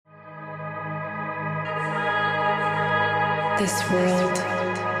this world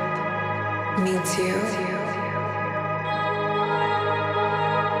needs you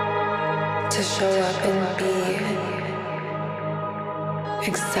to show up and be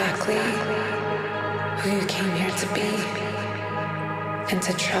exactly who you came here to be, and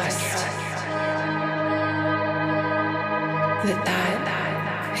to trust that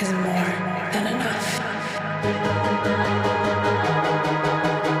that is more than enough.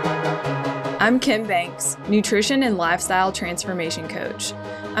 I'm Kim Banks, nutrition and lifestyle transformation coach.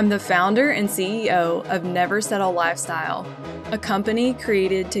 I'm the founder and CEO of Never Settle Lifestyle, a company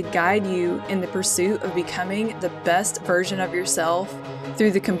created to guide you in the pursuit of becoming the best version of yourself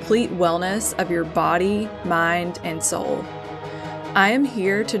through the complete wellness of your body, mind, and soul. I am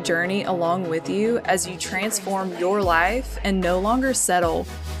here to journey along with you as you transform your life and no longer settle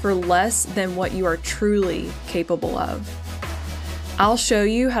for less than what you are truly capable of. I'll show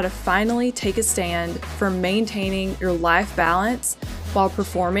you how to finally take a stand for maintaining your life balance while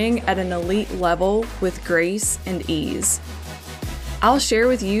performing at an elite level with grace and ease. I'll share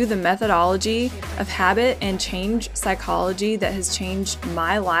with you the methodology of habit and change psychology that has changed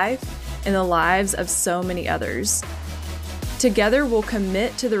my life and the lives of so many others. Together, we'll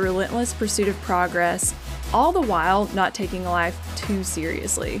commit to the relentless pursuit of progress, all the while not taking life too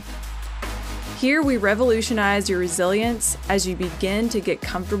seriously. Here, we revolutionize your resilience as you begin to get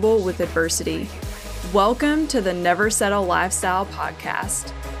comfortable with adversity. Welcome to the Never Settle Lifestyle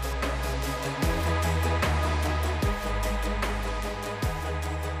podcast.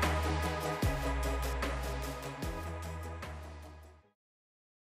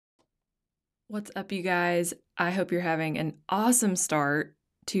 What's up, you guys? I hope you're having an awesome start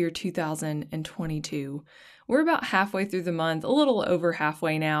to your 2022. We're about halfway through the month, a little over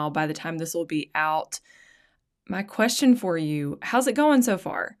halfway now by the time this will be out. My question for you, how's it going so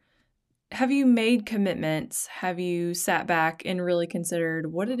far? Have you made commitments? Have you sat back and really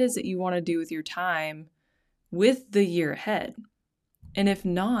considered what it is that you want to do with your time with the year ahead? And if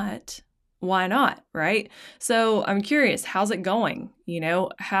not, why not, right? So I'm curious, how's it going?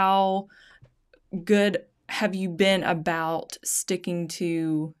 How good have you been about sticking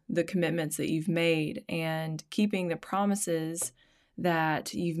to the commitments that you've made and keeping the promises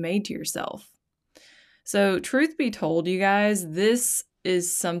that you've made to yourself? So, truth be told, you guys, this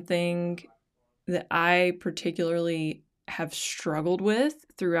is something that I particularly have struggled with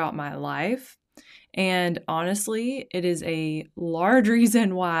throughout my life. And honestly, it is a large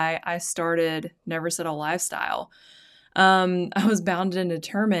reason why I started Never Settle Lifestyle. I was bound and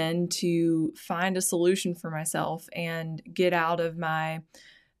determined to find a solution for myself and get out of my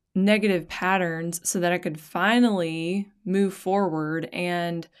negative patterns so that I could finally move forward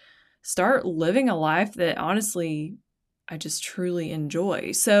and start living a life that honestly, I just truly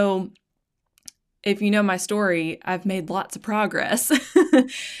enjoy. So if you know my story, I've made lots of progress.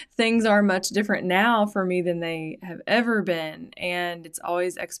 Things are much different now for me than they have ever been, and it's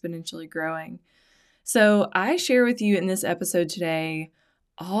always exponentially growing. So I share with you in this episode today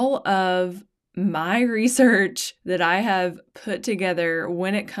all of my research that I have put together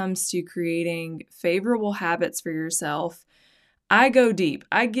when it comes to creating favorable habits for yourself. I go deep.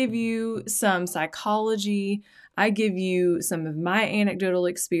 I give you some psychology. I give you some of my anecdotal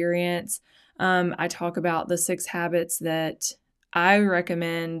experience. I talk about the 6 habits that I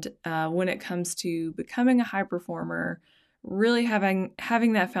recommend when it comes to becoming a high performer, really having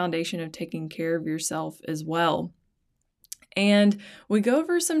that foundation of taking care of yourself as well. And we go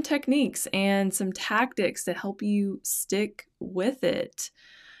over some techniques and some tactics to help you stick with it.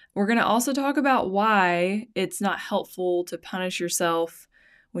 We're going to also talk about why it's not helpful to punish yourself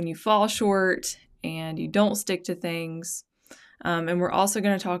when you fall short and you don't stick to things. And we're also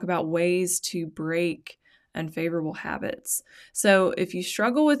going to talk about ways to break unfavorable habits. So if you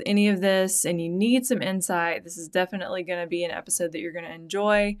struggle with any of this and you need some insight, this is definitely going to be an episode that you're going to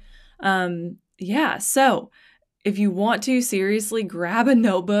enjoy. So if you want to, seriously, grab a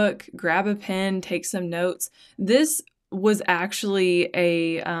notebook, grab a pen, take some notes. This was actually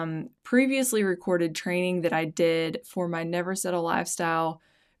a previously recorded training that I did for my Never Settle Lifestyle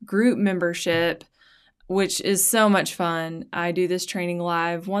group membership, which is so much fun. I do this training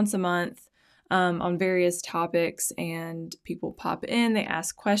live once a month on various topics, and people pop in, they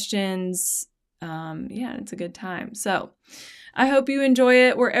ask questions. It's a good time. So I hope you enjoy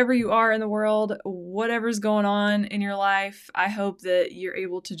it wherever you are in the world, whatever's going on in your life. I hope that you're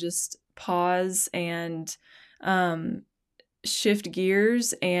able to just pause and shift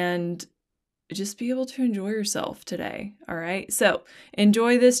gears and just be able to enjoy yourself today. All right. So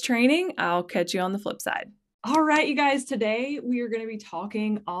enjoy this training. I'll catch you on the flip side. All right, you guys, today we are going to be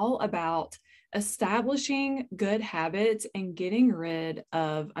talking all about establishing good habits and getting rid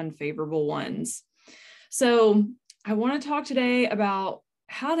of unfavorable ones. So, I want to talk today about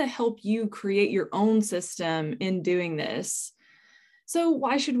how to help you create your own system in doing this. So,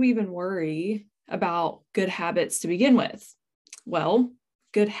 why should we even worry about good habits to begin with? Well,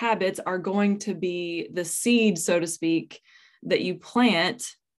 good habits are going to be the seed, so to speak, that you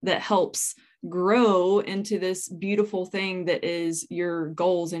plant that helps grow into this beautiful thing that is your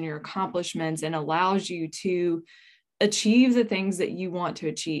goals and your accomplishments and allows you to achieve the things that you want to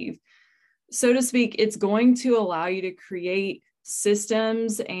achieve. So to speak, it's going to allow you to create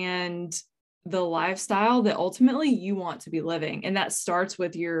systems and the lifestyle that ultimately you want to be living. And that starts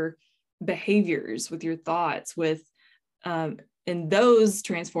with your behaviors, with your thoughts, with and those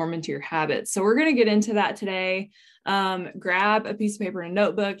transform into your habits. So we're going to get into that today. Grab a piece of paper and a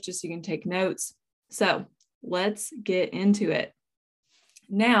notebook just so you can take notes. So let's get into it.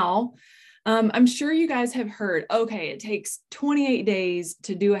 Now, I'm sure you guys have heard, okay, it takes 28 days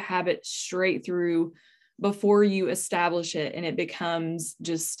to do a habit straight through before you establish it and it becomes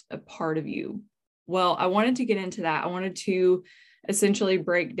just a part of you. Well, I wanted to get into that. I wanted to essentially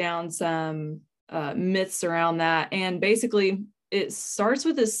break down some myths around that. And basically, it starts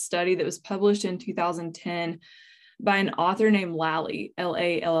with this study that was published in 2010 by an author named Lally,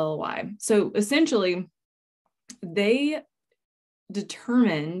 Lally. So essentially, they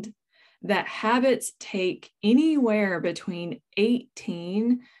determined that habits take anywhere between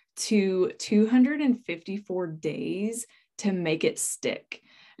 18 to 254 days to make it stick.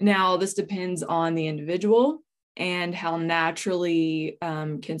 Now, this depends on the individual and how naturally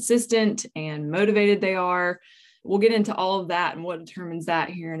consistent and motivated they are. We'll get into all of that and what determines that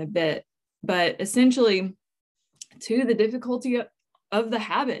here in a bit. But essentially, to the difficulty of the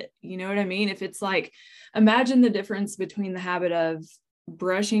habit, you know what I mean? If it's like, imagine the difference between the habit of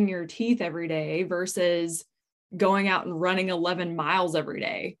brushing your teeth every day versus going out and running 11 miles every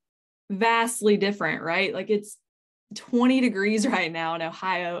day. Vastly different, right? Like it's 20 degrees right now in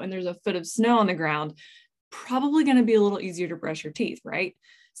Ohio and there's a foot of snow on the ground. Probably going to be a little easier to brush your teeth, right?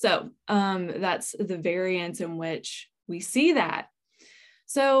 So that's the variance in which we see that.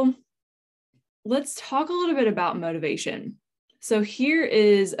 So let's talk a little bit about motivation. So here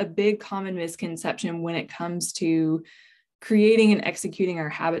is a big common misconception when it comes to creating and executing our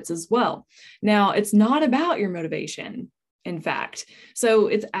habits as well. Now, it's not about your motivation, in fact. So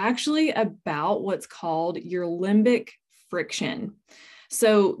it's actually about what's called your limbic friction.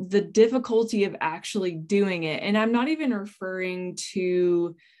 So the difficulty of actually doing it, and I'm not even referring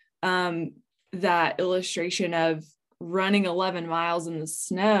to that illustration of running 11 miles in the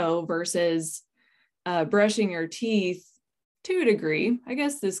snow versus brushing your teeth to a degree. I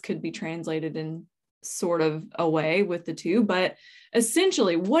guess this could be translated in sort of a way with the two, but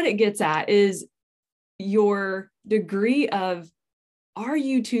essentially what it gets at is your degree of, are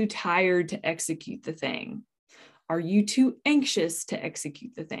you too tired to execute the thing? Are you too anxious to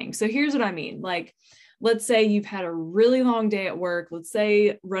execute the thing? So here's what I mean. Like, let's say you've had a really long day at work. Let's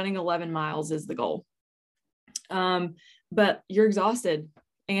say running 11 miles is the goal. But you're exhausted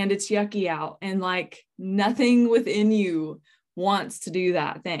and it's yucky out and like nothing within you wants to do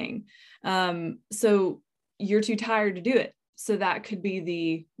that thing. So you're too tired to do it. So that could be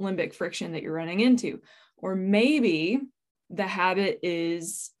the limbic friction that you're running into. Or maybe the habit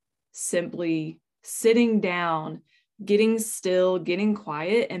is simply sitting down, getting still, getting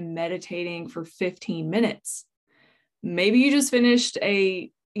quiet, and meditating for 15 minutes. Maybe you just finished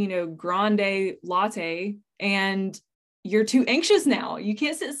a, grande latte and you're too anxious now. You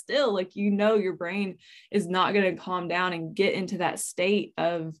can't sit still. Like, your brain is not going to calm down and get into that state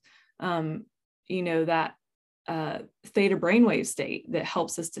of, that theta brainwave state that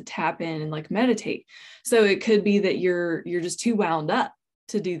helps us to tap in and like meditate. So it could be that you're just too wound up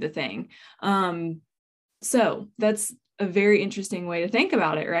to do the thing. So that's a very interesting way to think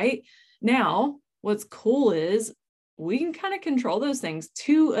about it, right? Now, what's cool is we can kind of control those things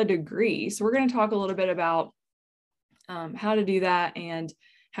to a degree. So we're going to talk a little bit about how to do that and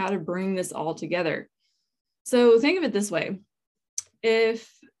how to bring this all together. So think of it this way.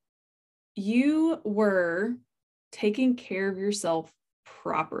 If you were taking care of yourself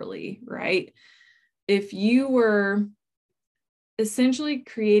properly, right? If you were essentially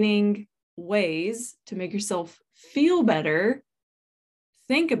creating ways to make yourself feel better,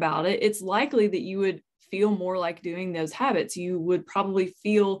 think about it. It's likely that you would feel more like doing those habits. You would probably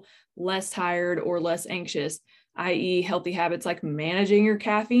feel less tired or less anxious, i.e. healthy habits like managing your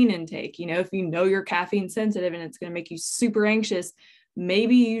caffeine intake. If you know you're caffeine sensitive and it's going to make you super anxious,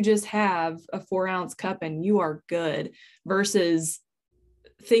 maybe you just have a 4-ounce cup and you are good, versus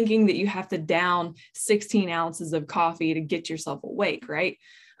thinking that you have to down 16 ounces of coffee to get yourself awake, right?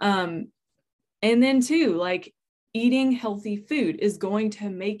 And then too, like, eating healthy food is going to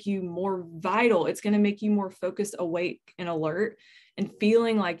make you more vital. It's going to make you more focused, awake, and alert, and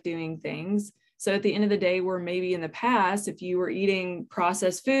feeling like doing things. So at the end of the day, where maybe in the past, if you were eating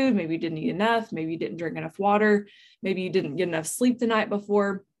processed food, maybe you didn't eat enough, maybe you didn't drink enough water, maybe you didn't get enough sleep the night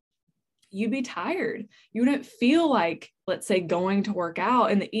before, you'd be tired. You wouldn't feel like, let's say, going to work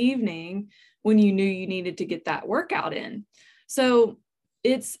out in the evening when you knew you needed to get that workout in. So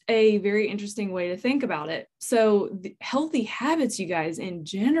it's a very interesting way to think about it. So the healthy habits, you guys, in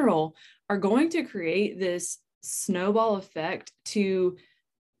general, are going to create this snowball effect to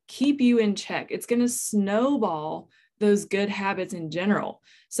keep you in check. It's going to snowball those good habits in general.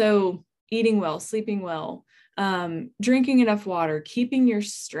 So eating well, sleeping well, drinking enough water, keeping your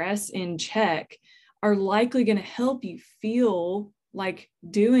stress in check are likely going to help you feel like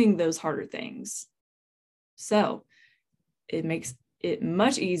doing those harder things. So it makes it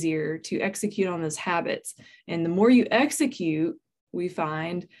much easier to execute on those habits. And the more you execute, we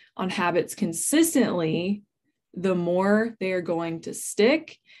find, on habits consistently, the more they are going to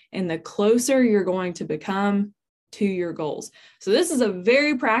stick and the closer you're going to become to your goals. So this is a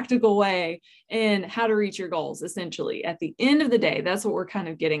very practical way in how to reach your goals, essentially. At the end of the day, that's what we're kind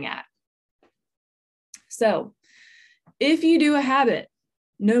of getting at. So if you do a habit,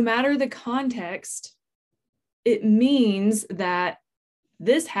 no matter the context, it means that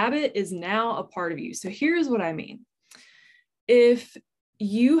this habit is now a part of you. So here's what I mean. If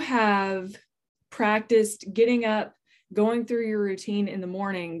you have practiced getting up, going through your routine in the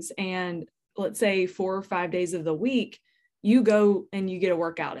mornings, and let's say 4 or 5 days of the week, you go and you get a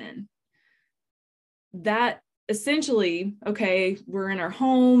workout in, that essentially, okay, we're in our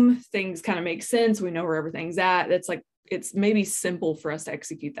home, things kind of make sense. We know where everything's at. It's like, it's maybe simple for us to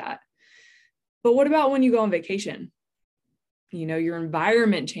execute that. But what about when you go on vacation? You know, your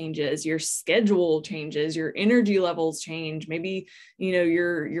environment changes, your schedule changes, your energy levels change. Maybe, you know,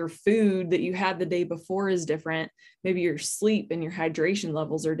 your food that you had the day before is different. Maybe your sleep and your hydration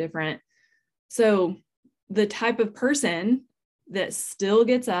levels are different. So the type of person that still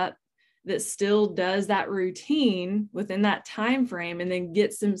gets up, that still does that routine within that time frame, and then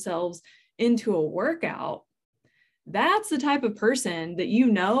gets themselves into a workout, that's the type of person that, you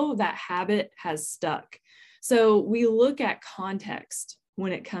know, that habit has stuck. So we look at context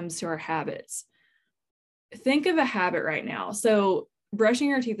when it comes to our habits. Think of a habit right now. So brushing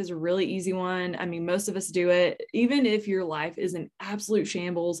your teeth is a really easy one. I mean, most of us do it. Even if your life is an absolute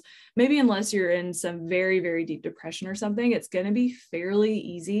shambles, maybe unless you're in some very, very deep depression or something, it's going to be fairly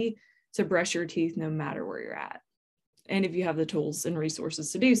easy to brush your teeth no matter where you're at, and if you have the tools and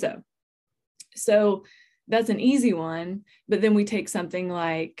resources to do so. So that's an easy one. But then we take something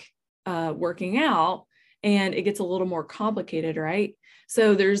like working out, and it gets a little more complicated, right?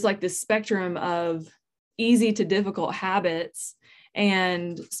 So there's like this spectrum of easy to difficult habits,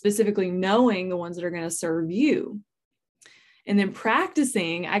 and specifically knowing the ones that are going to serve you. And then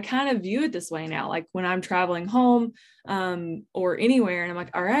practicing, I kind of view it this way now, like when I'm traveling home or anywhere, and I'm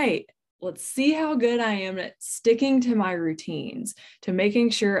like, all right, let's see how good I am at sticking to my routines, to making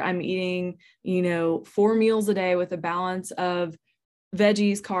sure I'm eating, 4 meals a day with a balance of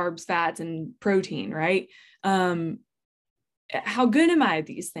veggies, carbs, fats, and protein, right? How good am I at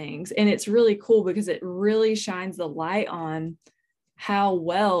these things? And it's really cool because it really shines the light on how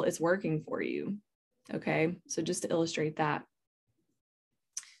well it's working for you. Okay, so just to illustrate that.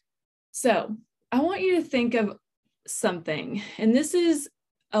 So I want you to think of something, and this is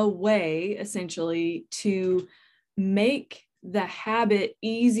a way essentially to make the habit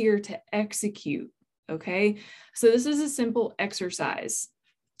easier to execute. Okay, so this is a simple exercise.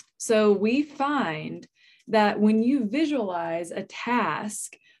 So we find that when you visualize a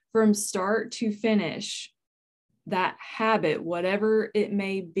task from start to finish, that habit, whatever it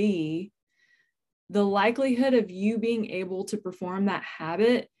may be, the likelihood of you being able to perform that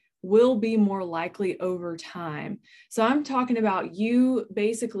habit will be more likely over time. So I'm talking about you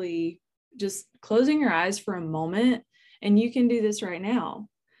basically just closing your eyes for a moment, and you can do this right now.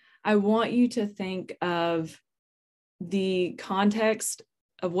 I want you to think of the context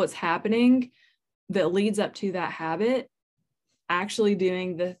of what's happening that leads up to that habit, actually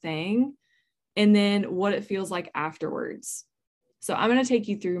doing the thing, and then what it feels like afterwards. So I'm going to take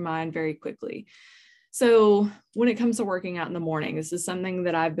you through mine very quickly. So when it comes to working out in the morning, this is something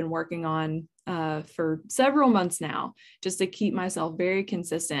that I've been working on for several months now, just to keep myself very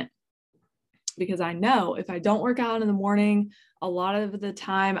consistent, because I know if I don't work out in the morning, a lot of the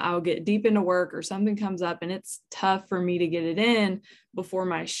time I'll get deep into work or something comes up and it's tough for me to get it in before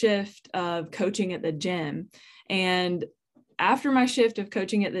my shift of coaching at the gym. And after my shift of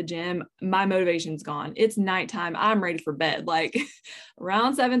coaching at the gym, my motivation's gone. It's nighttime. I'm ready for bed. Like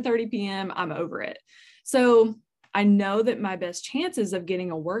around 7:30 p.m., I'm over it. So I know that my best chances of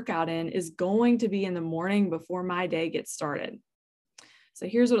getting a workout in is going to be in the morning before my day gets started. So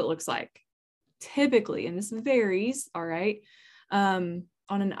here's what it looks like. Typically, and this varies, all right, on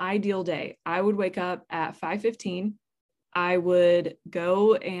an ideal day, I would wake up at 5:15. I would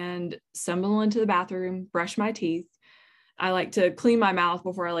go and stumble into the bathroom, brush my teeth. I like to clean my mouth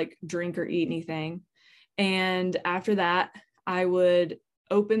before I like drink or eat anything. And after that, I would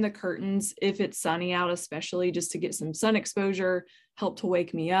open the curtains if it's sunny out, especially just to get some sun exposure, help to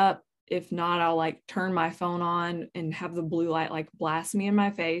wake me up. If not, I'll like turn my phone on and have the blue light like blast me in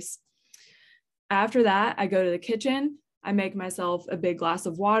my face. After that, I go to the kitchen. I make myself a big glass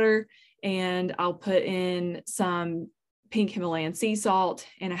of water and I'll put in some pink Himalayan sea salt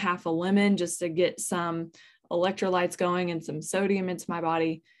and a half a lemon just to get some electrolytes going and some sodium into my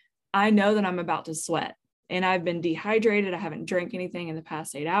body. I know that I'm about to sweat and I've been dehydrated. I haven't drank anything in the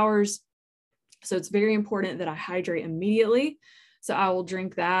past 8 hours. So it's very important that I hydrate immediately. So I will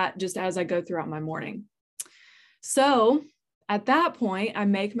drink that just as I go throughout my morning. So at that point, I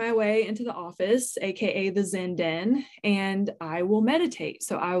make my way into the office, AKA the Zen Den, and I will meditate.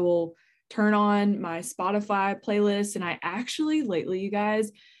 So I will turn on my Spotify playlist. And I actually lately, you guys,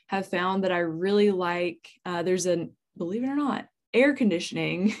 have found that I really like, there's believe it or not, air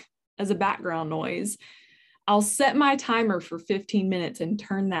conditioning as a background noise. I'll set my timer for 15 minutes and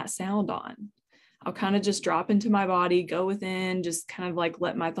turn that sound on. I'll kind of just drop into my body, go within, just kind of like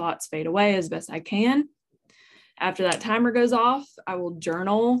let my thoughts fade away as best I can. After that timer goes off, I will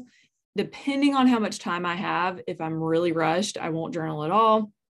journal. Depending on how much time I have, if I'm really rushed, I won't journal at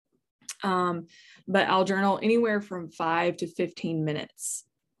all. But I'll journal anywhere from 5 to 15 minutes.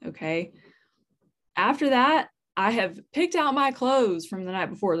 Okay. After that, I have picked out my clothes from the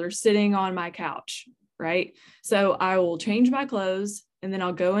night before. They're sitting on my couch, right? So I will change my clothes and then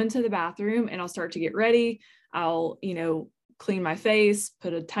I'll go into the bathroom and I'll start to get ready. I'll, clean my face,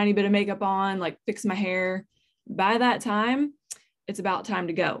 put a tiny bit of makeup on, like fix my hair. By that time, it's about time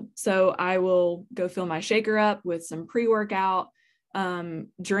to go. So I will go fill my shaker up with some pre-workout,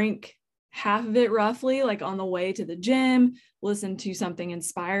 drink half of it roughly, like on the way to the gym, listen to something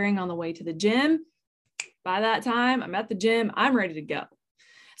inspiring on the way to the gym. By that time, I'm at the gym, I'm ready to go.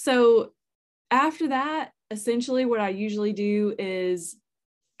 So after that, essentially what I usually do is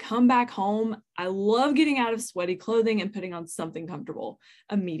come back home. I love getting out of sweaty clothing and putting on something comfortable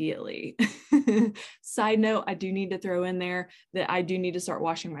immediately. Side note, I do need to throw in there that I do need to start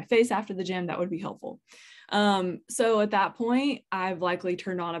washing my face after the gym. That would be helpful. So at that point, I've likely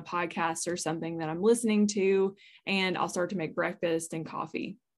turned on a podcast or something that I'm listening to, and I'll start to make breakfast and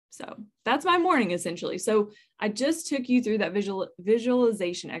coffee. So that's my morning essentially. So I just took you through that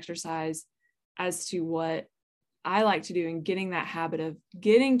visualization exercise as to what I like to do in getting that habit of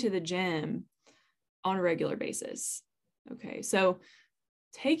getting to the gym on a regular basis. Okay, so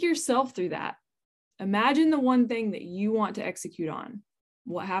take yourself through that. Imagine the one thing that you want to execute on.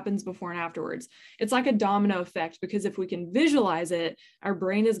 What happens before and afterwards? It's like a domino effect, because if we can visualize it, our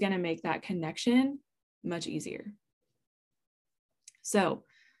brain is going to make that connection much easier. So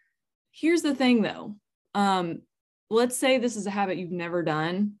here's the thing though. Let's say this is a habit you've never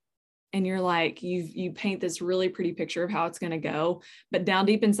done. And you're like, you paint this really pretty picture of how it's going to go, but down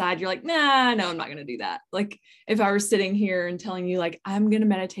deep inside, you're like, nah, no, I'm not going to do that. Like if I were sitting here and telling you like, I'm going to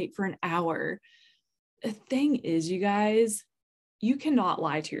meditate for an hour. The thing is, you guys, you cannot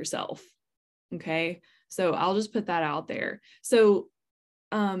lie to yourself. Okay. So I'll just put that out there. So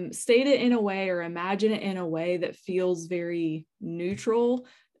state it in a way or imagine it in a way that feels very neutral.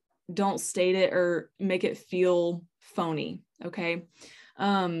 Don't state it or make it feel phony. Okay.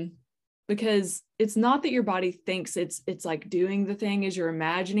 Because it's not that your body thinks it's like doing the thing as you're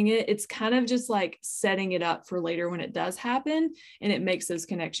imagining it. It's kind of just like setting it up for later when it does happen, and it makes those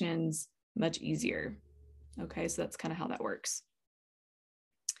connections much easier. Okay, so that's kind of how that works.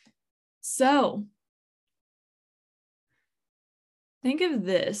 So think of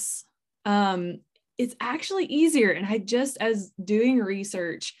this. It's actually easier. And I just, as doing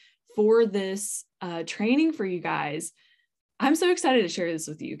research for this training for you guys, I'm so excited to share this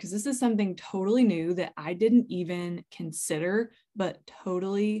with you because this is something totally new that I didn't even consider, but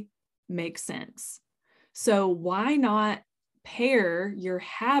totally makes sense. So why not pair your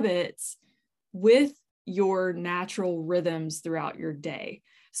habits with your natural rhythms throughout your day?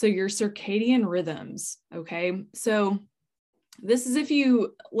 So your circadian rhythms, okay? So This is if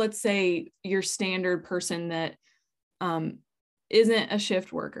you, let's say, your standard person that isn't a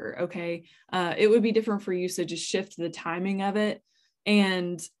shift worker, okay? It would be different for you, so just shift the timing of it,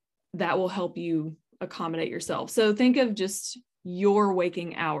 and that will help you accommodate yourself. So think of just your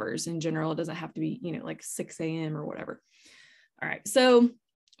waking hours in general. It doesn't have to be, like 6 a.m. or whatever. All right, so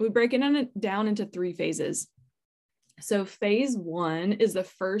we break it down into 3 phases. So phase 1 is the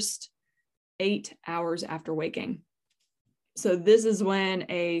first 8 hours after waking. So this is when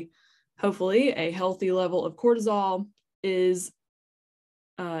hopefully a healthy level of cortisol is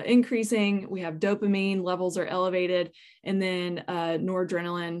increasing. We have dopamine levels are elevated, and then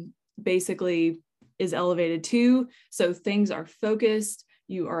noradrenaline basically is elevated too. So things are focused,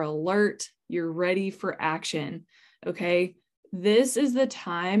 you are alert, you're ready for action. Okay. This is the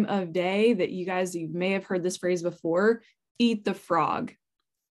time of day that you may have heard this phrase before: eat the frog.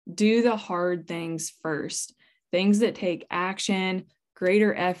 Do the hard things first. Things that take action,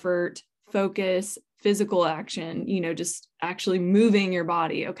 greater effort, focus, physical action, just actually moving your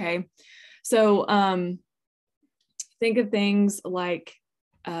body. Okay. So think of things like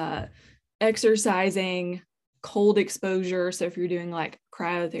exercising, cold exposure. So if you're doing like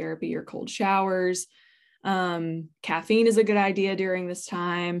cryotherapy or cold showers, caffeine is a good idea during this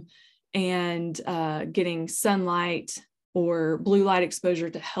time, and getting sunlight or blue light exposure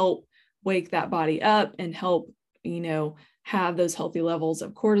to help wake that body up and help, have those healthy levels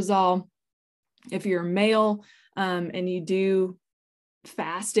of cortisol. If you're a male and you do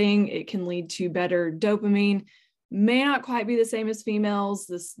fasting, it can lead to better dopamine. May not quite be the same as females.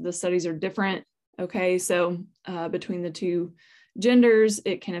 The studies are different. Okay, so between the two genders,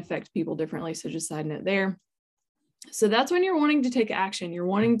 it can affect people differently. So just side note there. So that's when you're wanting to take action. You're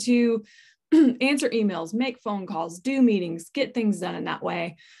wanting to answer emails, make phone calls, do meetings, get things done in that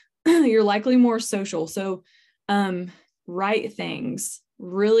way. You're likely more social. So write things,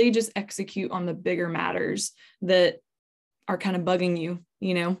 really just execute on the bigger matters that are kind of bugging you.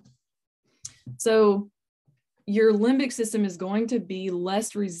 So your limbic system is going to be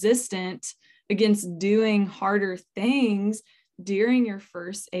less resistant against doing harder things during your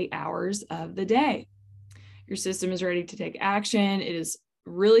first 8 hours of the day. Your system is ready to take action. It is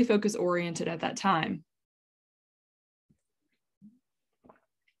really focus oriented at that time.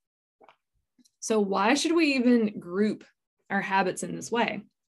 So why should we even group our habits in this way?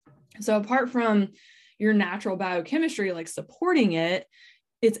 So apart from your natural biochemistry, like supporting it,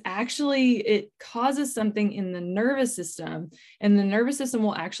 it causes something in the nervous system, and the nervous system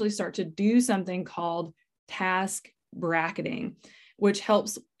will actually start to do something called task bracketing, which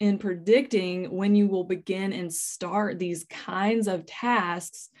helps in predicting when you will begin and start these kinds of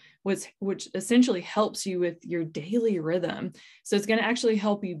tasks, which essentially helps you with your daily rhythm. So it's going to actually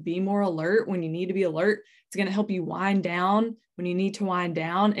help you be more alert when you need to be alert. It's going to help you wind down when you need to wind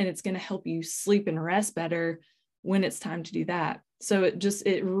down, and it's going to help you sleep and rest better when it's time to do that. So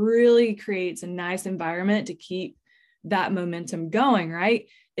it really creates a nice environment to keep that momentum going, right?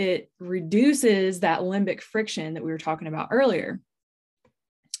 It reduces that limbic friction that we were talking about earlier.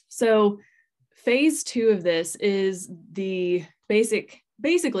 So phase 2 of this is the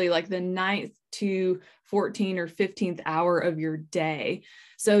basically like the 9th to 14th or 15th hour of your day.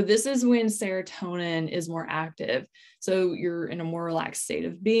 So this is when serotonin is more active. So you're in a more relaxed state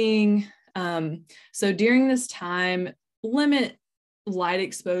of being. So during this time, limit light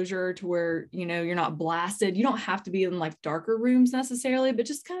exposure to where, you're not blasted. You don't have to be in like darker rooms necessarily, but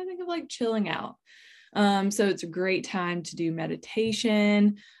just kind of think of like chilling out. So it's a great time to do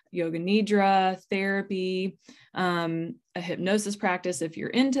meditation, yoga nidra, therapy, a hypnosis practice if you're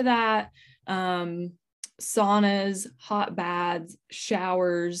into that, saunas, hot baths,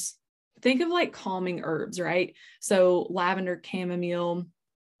 showers. Think of like calming herbs, right? So lavender, chamomile,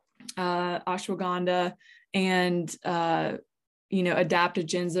 ashwagandha, and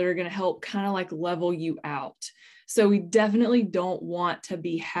adaptogens that are going to help kind of like level you out. So we definitely don't want to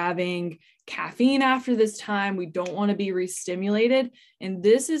be having caffeine after this time. We don't want to be re-stimulated. And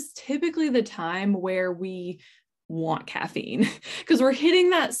this is typically the time where we want caffeine because we're hitting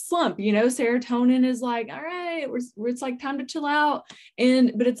that slump. Serotonin is like, all right, it's like time to chill out.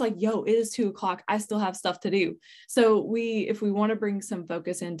 But it's like, yo, it is 2:00. I still have stuff to do. So if we want to bring some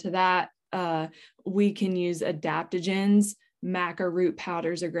focus into that, we can use adaptogens. Maca root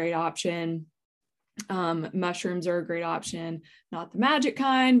powder is a great option. Mushrooms are a great option, not the magic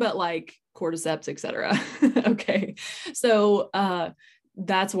kind, but like cordyceps, etc. Okay. So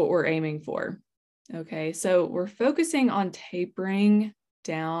that's what we're aiming for. Okay. So we're focusing on tapering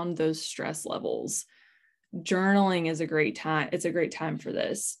down those stress levels. Journaling is a great time. It's a great time for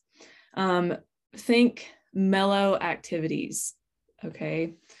this. Think mellow activities.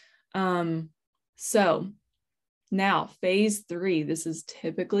 Okay. So now phase 3, this is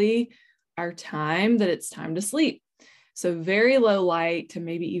typically our time that it's time to sleep. So very low light to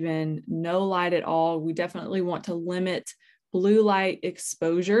maybe even no light at all. We definitely want to limit blue light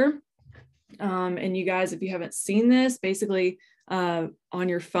exposure. And you guys, if you haven't seen this, basically on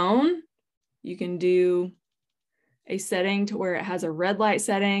your phone, you can do a setting to where it has a red light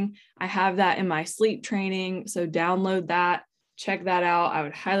setting. I have that in my sleep training. So download that, check that out. I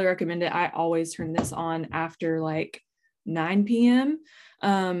would highly recommend it. I always turn this on after like 9 p.m.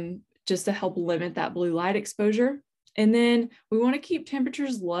 Just to help limit that blue light exposure. And then we want to keep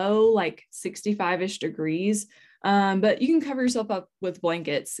temperatures low, like 65-ish degrees. But you can cover yourself up with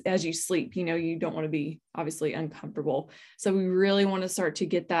blankets as you sleep. You know, you don't want to be obviously uncomfortable. So we really want to start to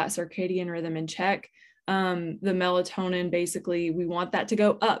get that circadian rhythm in check. The melatonin, basically, we want that to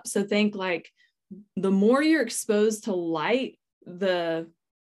go up. So think like the more you're exposed to light, the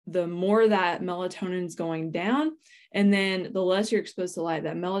more that melatonin is going down. And then the less you're exposed to light,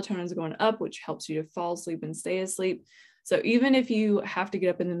 that melatonin is going up, which helps you to fall asleep and stay asleep. So even if you have to get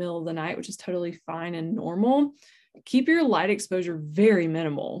up in the middle of the night, which is totally fine and normal, keep your light exposure very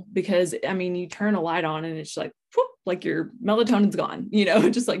minimal, because I mean, you turn a light on and it's like, whoop, like your melatonin's gone, you know,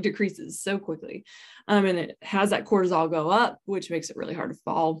 it just like decreases so quickly. And it has that cortisol go up, which makes it really hard to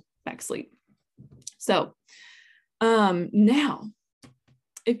fall back asleep. So now,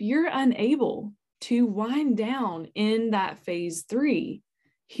 if you're unable to wind down in that phase 3,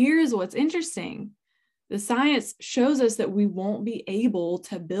 here's what's interesting. The science shows us that we won't be able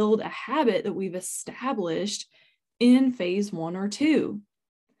to build a habit that we've established in phase 1 or 2.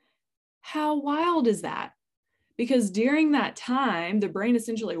 How wild is that? Because during that time, the brain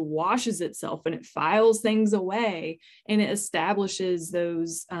essentially washes itself and it files things away and it establishes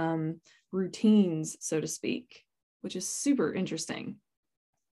those routines, so to speak, which is super interesting.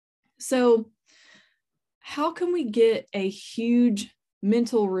 So how can we get a huge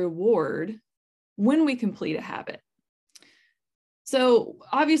mental reward when we complete a habit? So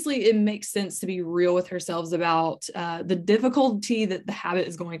obviously it makes sense to be real with ourselves about the difficulty that the habit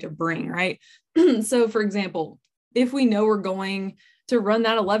is going to bring, right? So for example, if we know we're going to run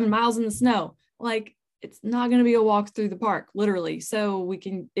that 11 miles in the snow, like it's not going to be a walk through the park, literally. So we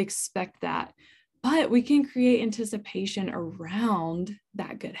can expect that. But we can create anticipation around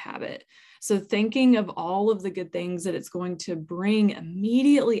that good habit. So thinking of all of the good things that it's going to bring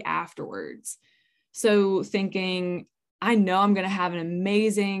immediately afterwards. So thinking, I know I'm going to have an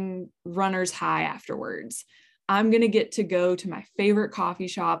amazing runner's high afterwards. I'm going to get to go to my favorite coffee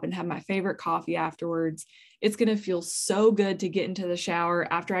shop and have my favorite coffee afterwards. It's going to feel so good to get into the shower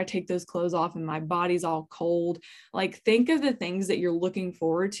after I take those clothes off and my body's all cold. Like, think of the things that you're looking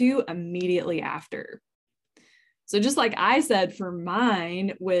forward to immediately after. So just like I said, for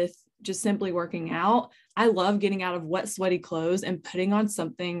mine with just simply working out, I love getting out of wet, sweaty clothes and putting on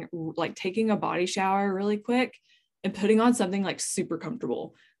something like taking a body shower really quick and putting on something like super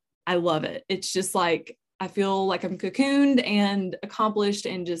comfortable. I love it. It's just like, I feel like I'm cocooned and accomplished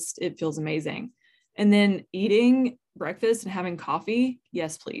and just, it feels amazing. And then eating breakfast and having coffee,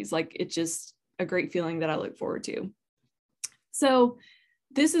 yes, please. Like, it's just a great feeling that I look forward to. So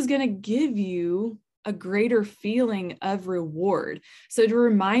this is going to give you a greater feeling of reward. So to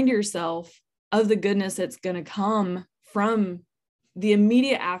remind yourself of the goodness that's going to come from the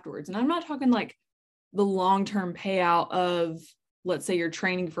immediate afterwards. And I'm not talking like the long-term payout of, let's say you're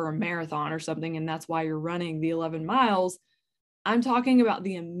training for a marathon or something, and that's why you're running the 11 miles. I'm talking about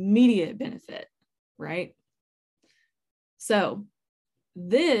the immediate benefit, right? So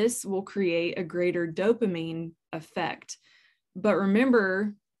this will create a greater dopamine effect. But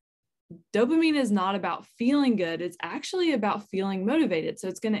remember, dopamine is not about feeling good. It's actually about feeling motivated. So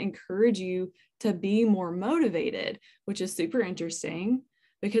it's going to encourage you to be more motivated, which is super interesting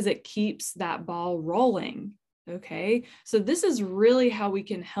because it keeps that ball rolling. Okay. So this is really how we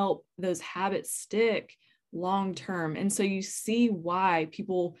can help those habits stick long term. And so you see why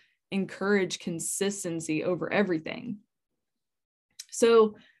people encourage consistency over everything.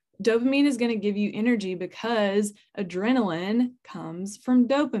 So dopamine is going to give you energy because adrenaline comes from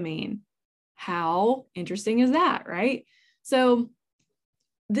dopamine. How interesting is that, right? So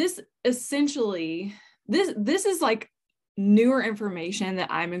this essentially, this is like newer information that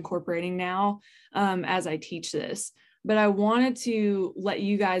I'm incorporating now as I teach this. But I wanted to let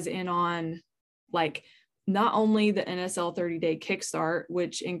you guys in on like not only the NSL 30-day kickstart,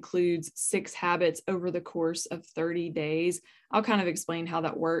 which includes 6 habits over the course of 30 days. I'll kind of explain how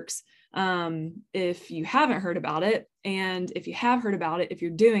that works if you haven't heard about it. And if you have heard about it, if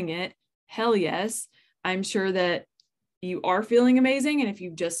you're doing it, hell yes. I'm sure that you are feeling amazing. And if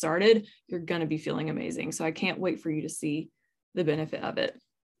you've just started, you're going to be feeling amazing. So I can't wait for you to see the benefit of it.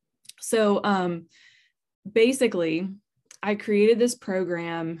 So basically, I created this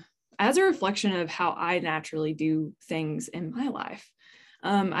program as a reflection of how I naturally do things in my life.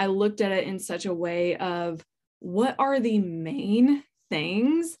 I looked at it in such a way of what are the main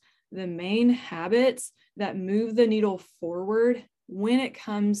things, the main habits that move the needle forward when it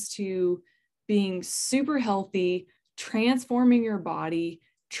comes to being super healthy, transforming your body,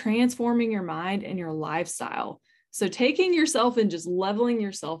 transforming your mind and your lifestyle. So taking yourself and just leveling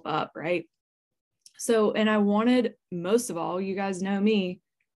yourself up, right? So, and I wanted, most of all, you guys know me,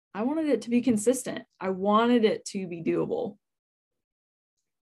 I wanted it to be consistent. I wanted it to be doable.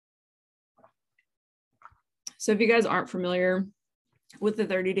 So if you guys aren't familiar with the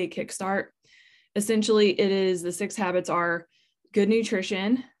 30-day kickstart, essentially it is, the 6 habits are good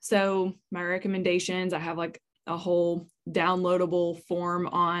nutrition. So my recommendations, I have like a whole downloadable form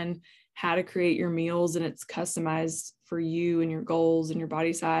on how to create your meals, and it's customized for you and your goals and your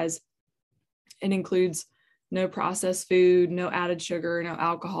body size. It includes no processed food, no added sugar, no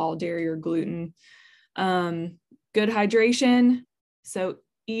alcohol, dairy, or gluten. Good hydration. So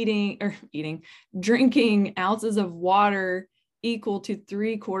drinking ounces of water equal to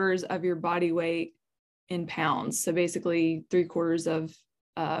 3/4 of your body weight in pounds. So basically 3/4 of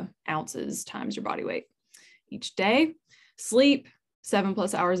ounces times your body weight each day. Sleep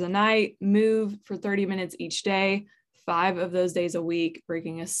 7+ hours a night. Move for 30 minutes each day, 5 of those days a week.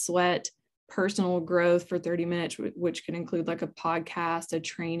 Breaking a sweat. Personal growth for 30 minutes, which can include like a podcast, a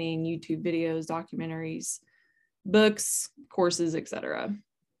training, YouTube videos, documentaries, books, courses, etc.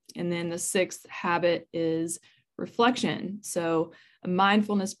 And then the 6th habit is reflection. So a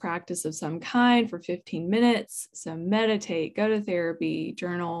mindfulness practice of some kind for 15 minutes. So meditate, go to therapy,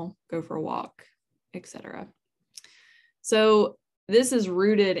 journal, go for a walk, etc. So this is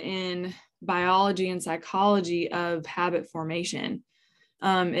rooted in biology and psychology of habit formation.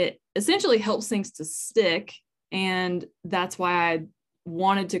 It essentially helps things to stick. And that's why I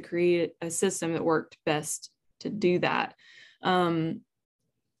wanted to create a system that worked best to do that.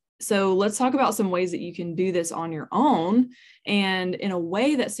 So let's talk about some ways that you can do this on your own and in a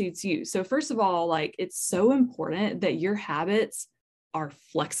way that suits you. So first of all, like, it's so important that your habits are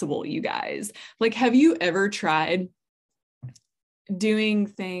flexible, you guys. Like, have you ever tried doing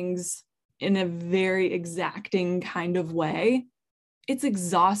things in a very exacting kind of way? It's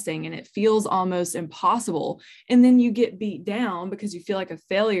exhausting and it feels almost impossible. And then you get beat down because you feel like a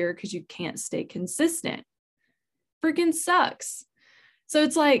failure because you can't stay consistent. Freaking sucks. So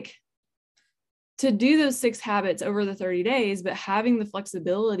it's like, to do those 6 habits over the 30 days, but having the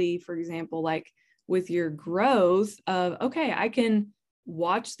flexibility, for example, like with your growth of, okay, I can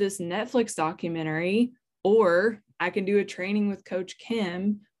watch this Netflix documentary, or I can do a training with Coach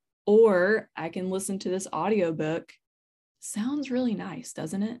Kim, or I can listen to this audiobook. Sounds really nice,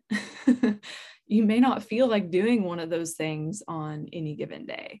 doesn't it? You may not feel like doing one of those things on any given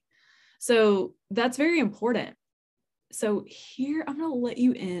day. So that's very important. So here, I'm going to let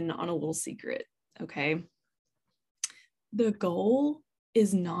you in on a little secret, okay? The goal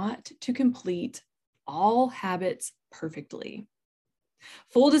is not to complete all habits perfectly.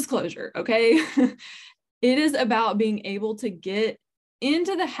 Full disclosure, okay? It is about being able to get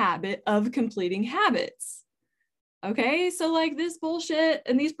into the habit of completing habits. Okay, so like this bullshit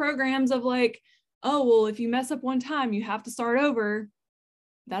and these programs of like, oh, well, if you mess up one time, you have to start over.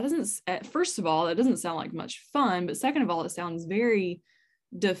 That doesn't, first of all, that doesn't sound like much fun, but second of all, it sounds very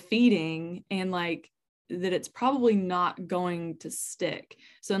defeating and like that it's probably not going to stick.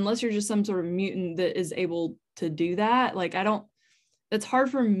 So unless you're just some sort of mutant that is able to do that, like it's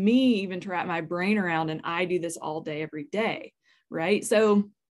hard for me even to wrap my brain around, and I do this all day, every day, right? So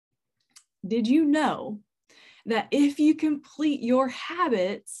did you know that if you complete your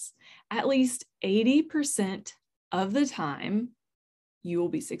habits at least 80% of the time, you will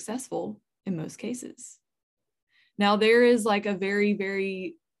be successful in most cases? Now, there is like a very,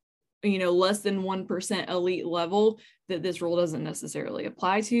 very, less than 1% elite level that this rule doesn't necessarily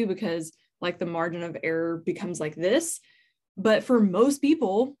apply to, because like the margin of error becomes like this. But for most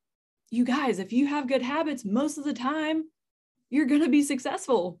people, you guys, if you have good habits, most of the time, you're going to be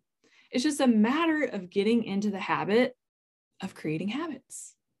successful. It's just a matter of getting into the habit of creating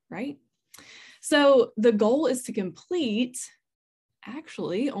habits, right? So the goal is to complete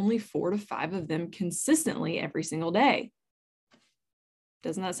actually only 4 to 5 of them consistently every single day.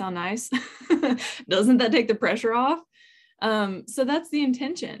 Doesn't that sound nice? Doesn't that take the pressure off? So that's the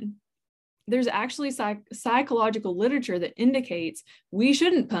intention. there's actually psychological literature that indicates we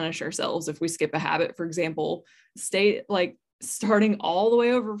shouldn't punish ourselves if we skip a habit. For example, starting all the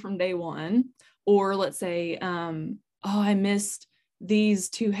way over from day one, or let's say, I missed these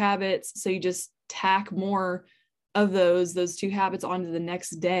 2 habits. So you just tack more of those 2 habits onto the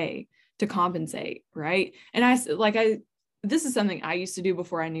next day to compensate, right? And this is something I used to do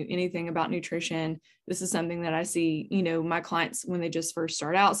before I knew anything about nutrition. This is something that I see, my clients, when they just first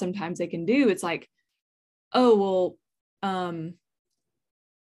start out, sometimes they can do. It's like, oh, well,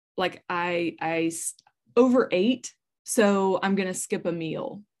 like I overate, so I'm going to skip a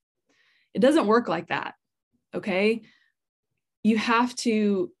meal. It doesn't work like that. Okay. You have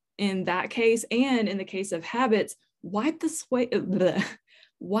to, in that case, and in the case of habits, wipe the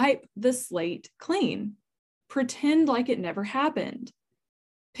slate clean. Pretend like it never happened.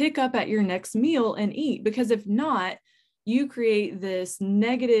 Pick up at your next meal and eat, because if not, you create this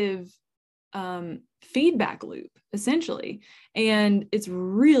negative feedback loop, essentially. And it's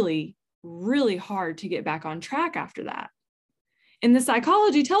really, really hard to get back on track after that. And the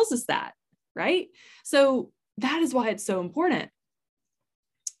psychology tells us that, right? So that is why it's so important.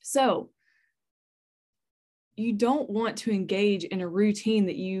 So you don't want to engage in a routine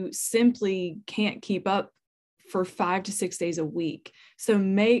that you simply can't keep up for 5 to 6 days a week. So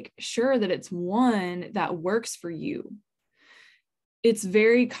make sure that it's one that works for you. It's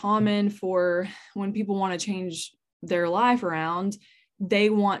very common for when people want to change their life around, they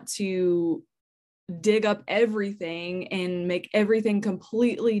want to dig up everything and make everything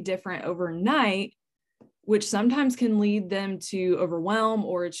completely different overnight, which sometimes can lead them to overwhelm,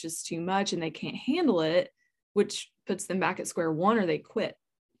 or it's just too much and they can't handle it, which puts them back at square one, or they quit.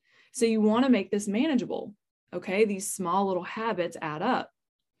 So you want to make this manageable. Okay, these small little habits add up.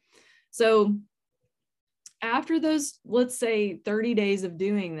 So after those, let's say 30 days of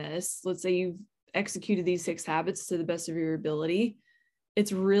doing this, let's say you've executed these 6 habits to the best of your ability,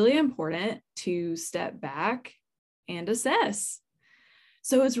 it's really important to step back and assess.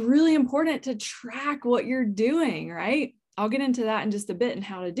 So it's really important to track what you're doing, right? I'll get into that in just a bit and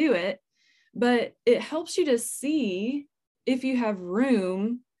how to do it, but it helps you to see if you have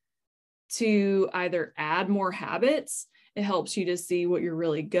room to either add more habits. It helps you to see what you're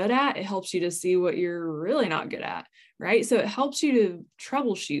really good at. It helps you to see what you're really not good at, right? So it helps you to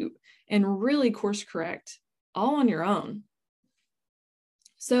troubleshoot and really course correct all on your own.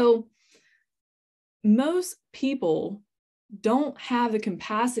 So most people don't have the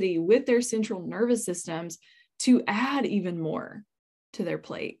capacity with their central nervous systems to add even more to their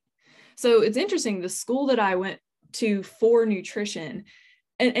plate. So it's interesting, the school that I went to for nutrition,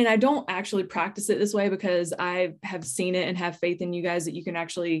 and I don't actually practice it this way because I have seen it and have faith in you guys that you can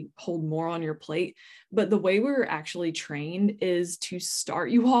actually hold more on your plate. But the way we were actually trained is to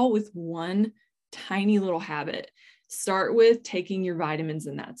start you all with one tiny little habit. Start with taking your vitamins,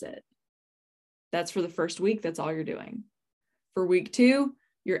 and that's it. That's for the first week. That's all you're doing. For week 2,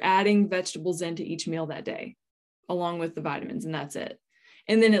 you're adding vegetables into each meal that day, along with the vitamins, and that's it.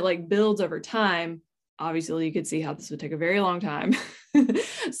 And then it builds over time. Obviously, you could see how this would take a very long time.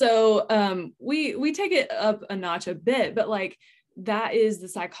 So we take it up a notch a bit, but that is the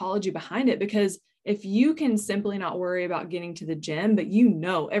psychology behind it. Because if you can simply not worry about getting to the gym, but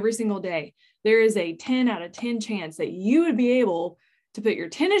every single day, there is a 10 out of 10 chance that you would be able to put your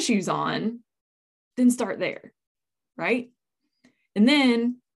tennis shoes on, then start there, right? And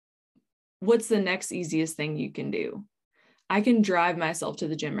then what's the next easiest thing you can do? I can drive myself to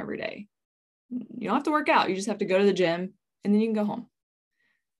the gym every day. You don't have to work out. You just have to go to the gym and then you can go home,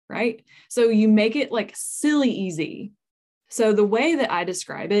 right? So you make it silly easy. So the way that I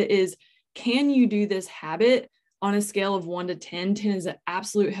describe it is, can you do this habit on a scale of 1 to 10? 10 is an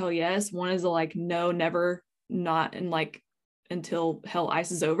absolute hell yes. 1 is a no, never, not, and until hell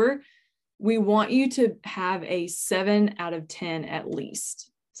ices over. We want you to have a 7 out of 10 at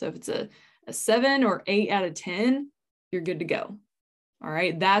least. So if it's a 7 or 8 out of 10, you're good to go. All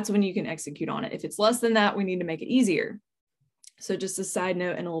right, that's when you can execute on it. If it's less than that, we need to make it easier. So just a side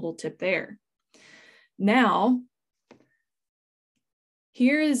note and a little tip there. Now,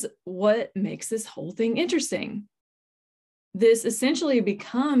 here is what makes this whole thing interesting. This essentially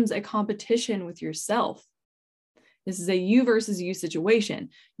becomes a competition with yourself. This is a you versus you situation.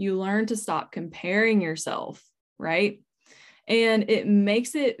 You learn to stop comparing yourself, right? And it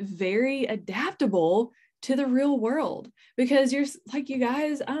makes it very adaptable to the real world, because you're you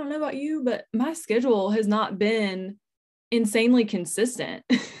guys, I don't know about you, but my schedule has not been insanely consistent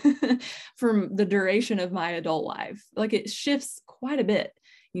from the duration of my adult life. It shifts quite a bit.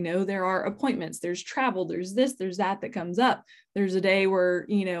 There are appointments, there's travel, there's this, there's that comes up. There's a day where,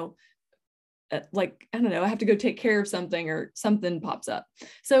 like, I don't know, I have to go take care of something or something pops up.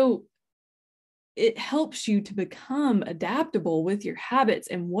 So it helps you to become adaptable with your habits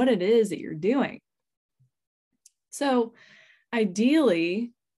and what it is that you're doing. So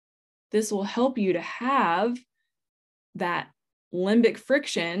ideally, this will help you to have that limbic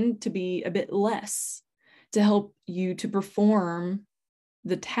friction to be a bit less, to help you to perform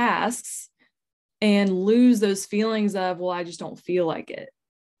the tasks and lose those feelings of, well, I just don't feel like it,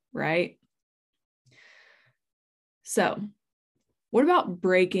 right? So, what about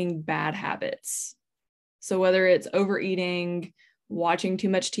breaking bad habits? So whether it's overeating, watching too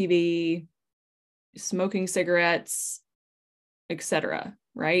much TV, smoking cigarettes, etc.,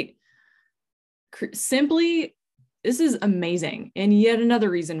 right? Simply, this is amazing. And yet another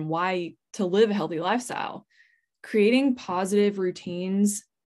reason why to live a healthy lifestyle. Creating positive routines,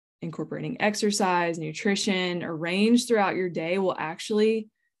 incorporating exercise, nutrition, arranged throughout your day will actually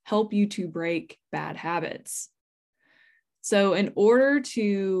help you to break bad habits. So in order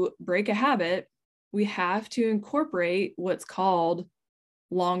to break a habit, we have to incorporate what's called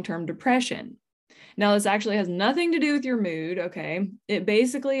long-term depression. Now, this actually has nothing to do with your mood, okay? It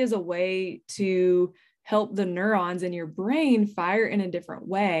basically is a way to help the neurons in your brain fire in a different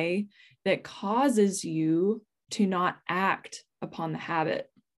way that causes you to not act upon the habit,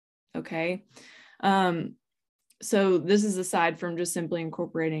 okay? So this is aside from just simply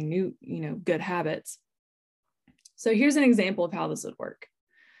incorporating new, good habits. So here's an example of how this would work.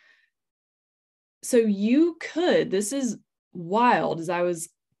 So you could, this is wild, as I was,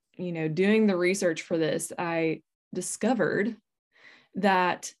 doing the research for this, I discovered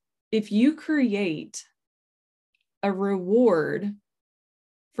that if you create a reward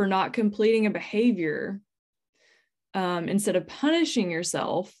for not completing a behavior, instead of punishing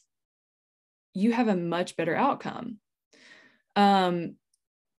yourself, you have a much better outcome.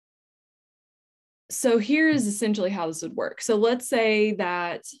 So here is essentially how this would work. So let's say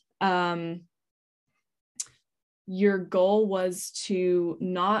that your goal was to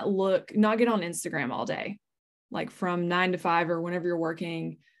not get on Instagram all day, like from 9 to 5 or whenever you're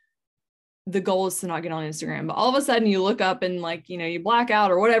working. The goal is to not get on Instagram, but all of a sudden you look up and you black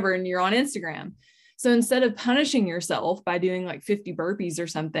out or whatever, and you're on Instagram. So instead of punishing yourself by doing like 50 burpees or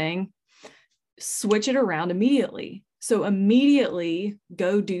something, switch it around immediately. So immediately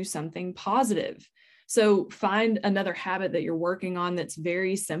go do something positive. So find another habit that you're working on that's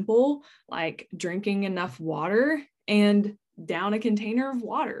very simple, like drinking enough water, and down a container of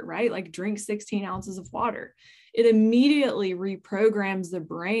water, right? Like drink 16 ounces of water. It immediately reprograms the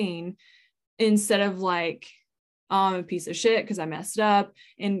brain instead of like, oh, I'm a piece of shit because I messed up,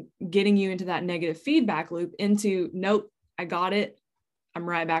 and getting you into that negative feedback loop into, nope, I got it. I'm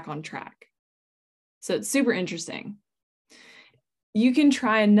right back on track. So it's super interesting. You can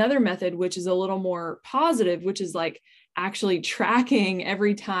try another method, which is a little more positive, which is like actually tracking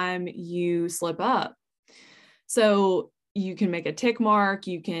every time you slip up. So you can make a tick mark.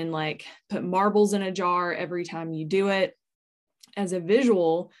 You can like put marbles in a jar every time you do it as a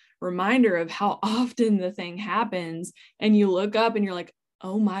visual reminder of how often the thing happens. And you look up and you're like,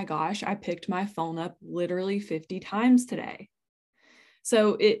 oh my gosh, I picked my phone up literally 50 times today.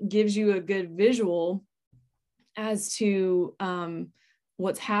 So it gives you a good visual as to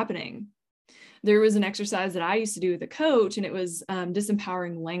what's happening. There was an exercise that I used to do with a coach, and it was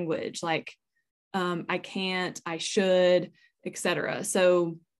disempowering language, like I can't, I should, etc.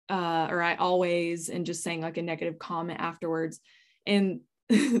 So, or I always, and just saying like a negative comment afterwards. And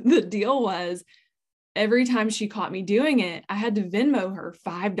the deal was, every time she caught me doing it, I had to Venmo her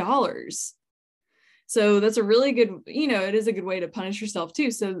 $5. So that's a really good, it is a good way to punish yourself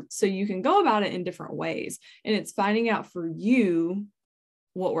too. So you can go about it in different ways, and it's finding out for you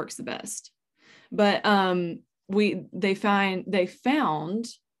what works the best. But they found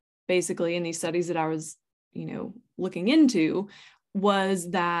basically in these studies that I was, looking into,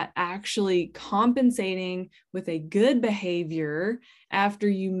 was that actually compensating with a good behavior after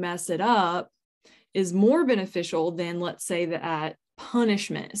you mess it up is more beneficial than, let's say, that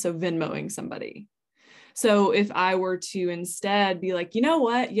punishment. So Venmoing somebody. So if I were to instead be like, you know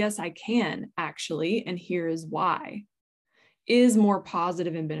what? Yes, I can actually, and here is why, is more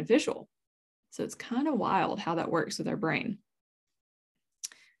positive and beneficial. So it's kind of wild how that works with our brain.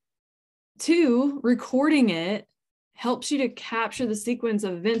 2, recording it helps you to capture the sequence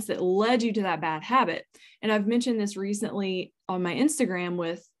of events that led you to that bad habit. And I've mentioned this recently on my Instagram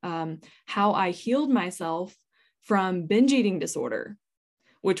with how I healed myself from binge eating disorder,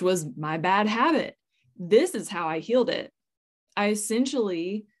 which was my bad habit. This is how I healed it. I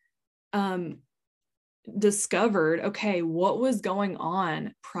essentially discovered, okay, what was going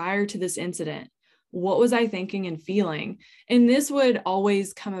on prior to this incident? What was I thinking and feeling? And this would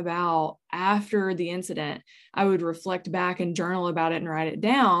always come about after the incident. I would reflect back and journal about it and write it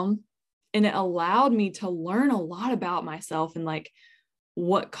down. And it allowed me to learn a lot about myself and like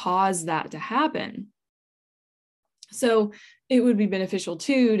what caused that to happen. So it would be beneficial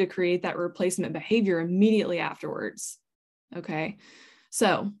too to create that replacement behavior immediately afterwards. Okay.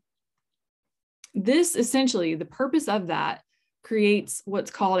 So this essentially, the purpose of that creates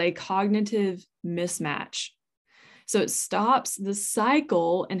what's called a cognitive mismatch. So it stops the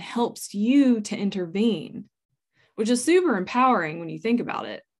cycle and helps you to intervene, which is super empowering when you think about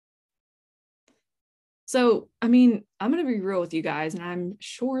it. So, I mean, I'm going to be real with you guys, and I'm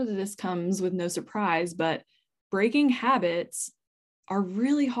sure that this comes with no surprise, but breaking habits are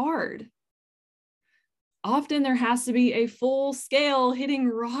really hard. Often there has to be a full scale hitting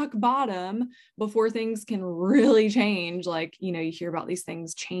rock bottom before things can really change. Like, you hear about these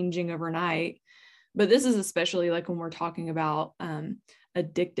things changing overnight, but this is especially like when we're talking about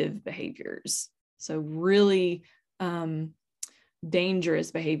addictive behaviors. So really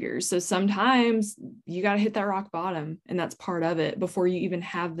dangerous behaviors. So sometimes you got to hit that rock bottom, and that's part of it before you even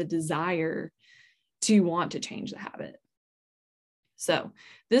have the desire to want to change the habit. So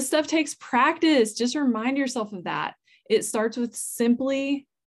this stuff takes practice. Just remind yourself of that. It starts with simply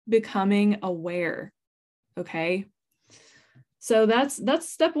becoming aware. Okay. So that's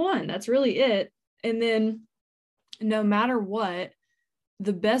step one. That's really it. And then no matter what,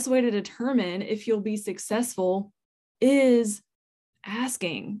 the best way to determine if you'll be successful is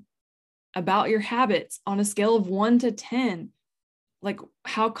asking about your habits on a scale of 1 to 10. Like,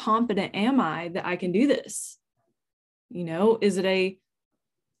 how confident am I that I can do this? Is it a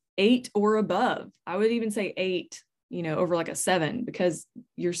 8 or above? I would even say 8, over like a 7, because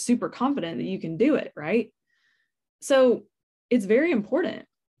you're super confident that you can do it, right? So it's very important.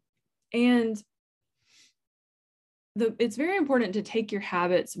 And it's very important to take your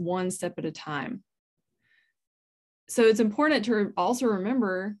habits one step at a time. So it's important to also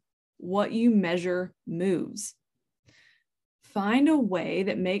remember what you measure moves. Find a way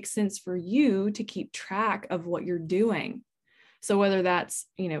that makes sense for you to keep track of what you're doing. So whether that's,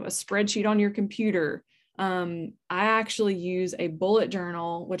 a spreadsheet on your computer, I actually use a bullet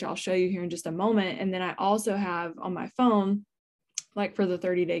journal, which I'll show you here in just a moment. And then I also have on my phone, like for the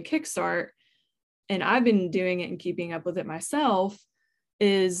 30-day kickstart, and I've been doing it and keeping up with it myself,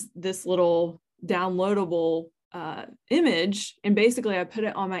 is this little downloadable image. And basically I put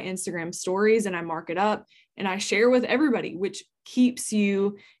it on my Instagram stories and I mark it up and I share with everybody, which keeps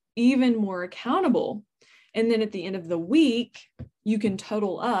you even more accountable. And then at the end of the week, you can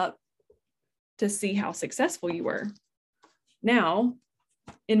total up to see how successful you were. Now,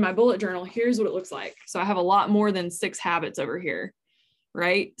 in my bullet journal, here's what it looks like. So I have a lot more than 6 habits over here,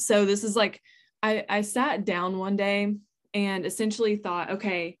 right? So this is like, I sat down one day and essentially thought,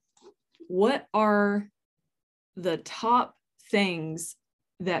 okay, what are the top things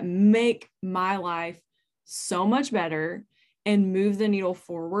that make my life so much better and move the needle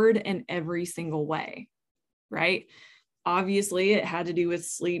forward in every single way, right? Obviously, it had to do with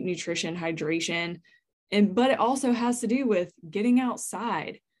sleep, nutrition, hydration, but it also has to do with getting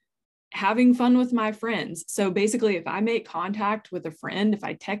outside, having fun with my friends. So basically, if I make contact with a friend, if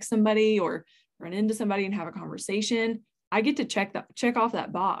I text somebody or run into somebody and have a conversation, I get to check off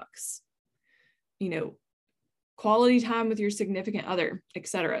that box. Quality time with your significant other,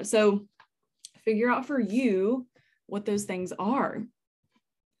 etc. So figure out for you what those things are.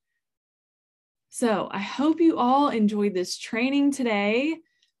 So I hope you all enjoyed this training today.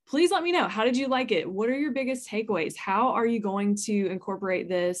 Please let me know, how did you like it? What are your biggest takeaways? How are you going to incorporate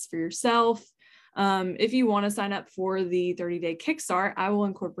this for yourself? If you want to sign up for the 30-day kickstart, I will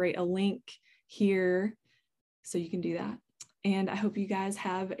incorporate a link here so you can do that. And I hope you guys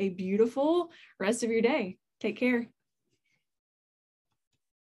have a beautiful rest of your day. Take care.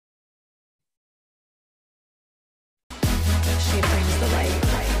 She brings the light.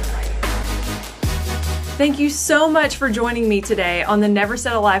 Thank you so much for joining me today on the Never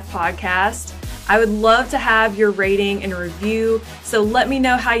Settle Life podcast. I would love to have your rating and review, so let me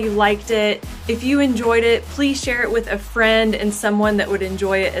know how you liked it. If you enjoyed it, please share it with a friend and someone that would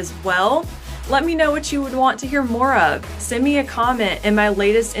enjoy it as well. Let me know what you would want to hear more of. Send me a comment in my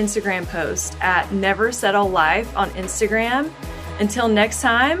latest Instagram post at Never Settle Life on Instagram. Until next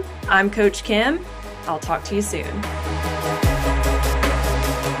time, I'm Coach Kim. I'll talk to you soon.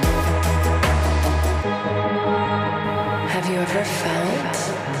 Have you ever felt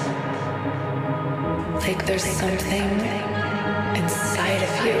like there's something inside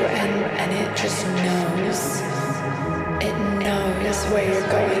of you and it just knows where you're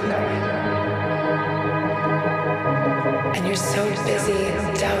going. And you're so busy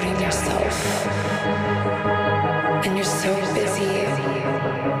doubting yourself. And you're so busy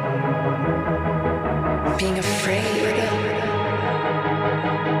being afraid